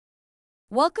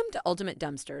Welcome to Ultimate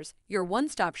Dumpsters, your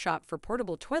one-stop shop for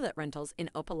portable toilet rentals in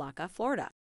Opa-locka,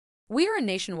 Florida. We are a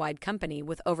nationwide company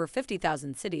with over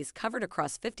 50,000 cities covered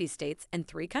across 50 states and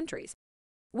 3 countries.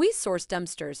 We source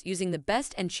dumpsters using the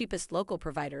best and cheapest local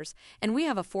providers, and we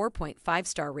have a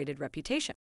 4.5-star rated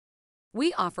reputation.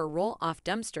 We offer roll-off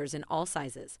dumpsters in all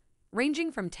sizes,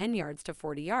 ranging from 10 yards to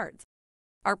 40 yards.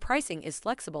 Our pricing is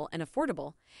flexible and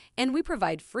affordable, and we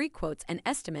provide free quotes and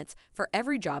estimates for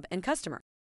every job and customer.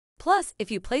 Plus, if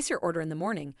you place your order in the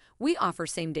morning, we offer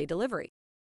same-day delivery.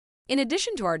 In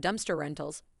addition to our dumpster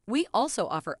rentals, we also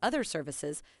offer other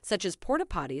services such as porta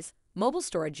potties, mobile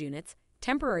storage units,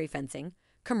 temporary fencing,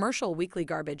 commercial weekly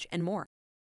garbage, and more.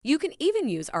 You can even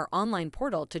use our online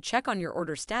portal to check on your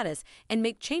order status and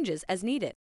make changes as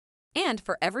needed. And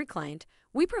for every client,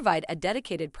 we provide a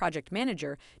dedicated project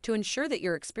manager to ensure that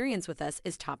your experience with us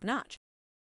is top-notch.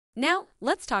 Now,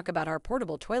 let's talk about our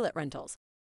portable toilet rentals.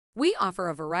 We offer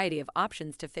a variety of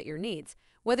options to fit your needs,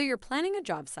 whether you're planning a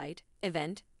job site,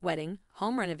 event, wedding,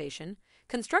 home renovation,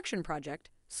 construction project,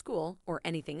 school, or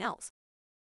anything else.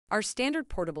 Our standard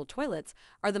portable toilets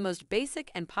are the most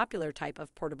basic and popular type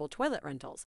of portable toilet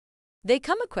rentals. They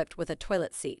come equipped with a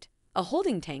toilet seat, a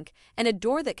holding tank, and a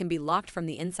door that can be locked from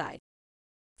the inside.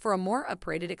 For a more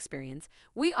upgraded experience,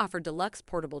 we offer deluxe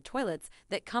portable toilets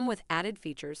that come with added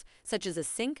features such as a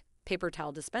sink, paper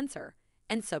towel dispenser,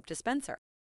 and soap dispenser.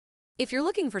 If you're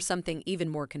looking for something even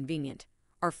more convenient,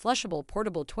 our flushable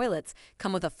portable toilets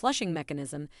come with a flushing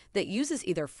mechanism that uses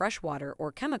either fresh water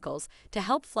or chemicals to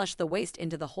help flush the waste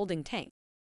into the holding tank.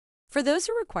 For those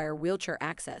who require wheelchair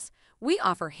access, we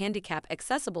offer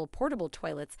handicap-accessible portable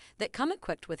toilets that come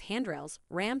equipped with handrails,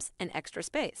 ramps, and extra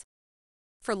space.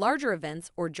 For larger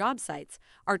events or job sites,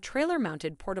 our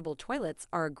trailer-mounted portable toilets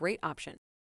are a great option.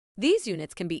 These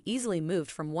units can be easily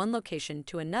moved from one location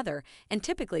to another and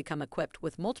typically come equipped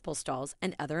with multiple stalls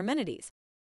and other amenities.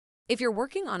 If you're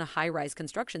working on a high-rise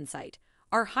construction site,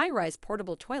 our high-rise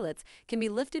portable toilets can be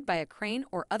lifted by a crane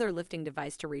or other lifting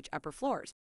device to reach upper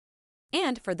floors.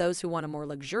 And for those who want a more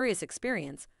luxurious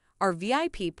experience, our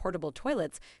VIP portable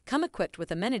toilets come equipped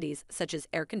with amenities such as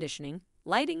air conditioning,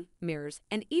 lighting, mirrors,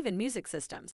 and even music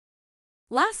systems.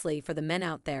 Lastly, for the men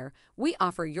out there, we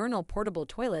offer urinal portable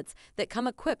toilets that come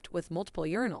equipped with multiple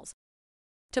urinals.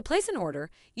 To place an order,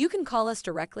 you can call us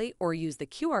directly or use the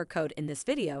QR code in this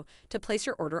video to place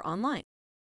your order online.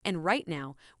 And right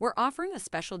now, we're offering a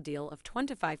special deal of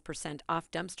 25%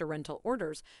 off dumpster rental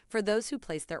orders for those who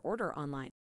place their order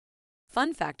online.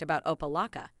 Fun fact about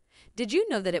Opa-locka: did you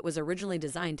know that it was originally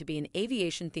designed to be an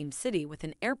aviation-themed city with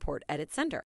an airport at its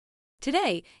center?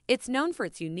 Today, it's known for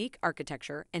its unique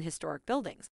architecture and historic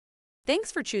buildings.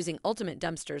 Thanks for choosing Ultimate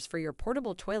Dumpsters for your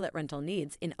portable toilet rental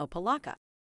needs in Opa-locka.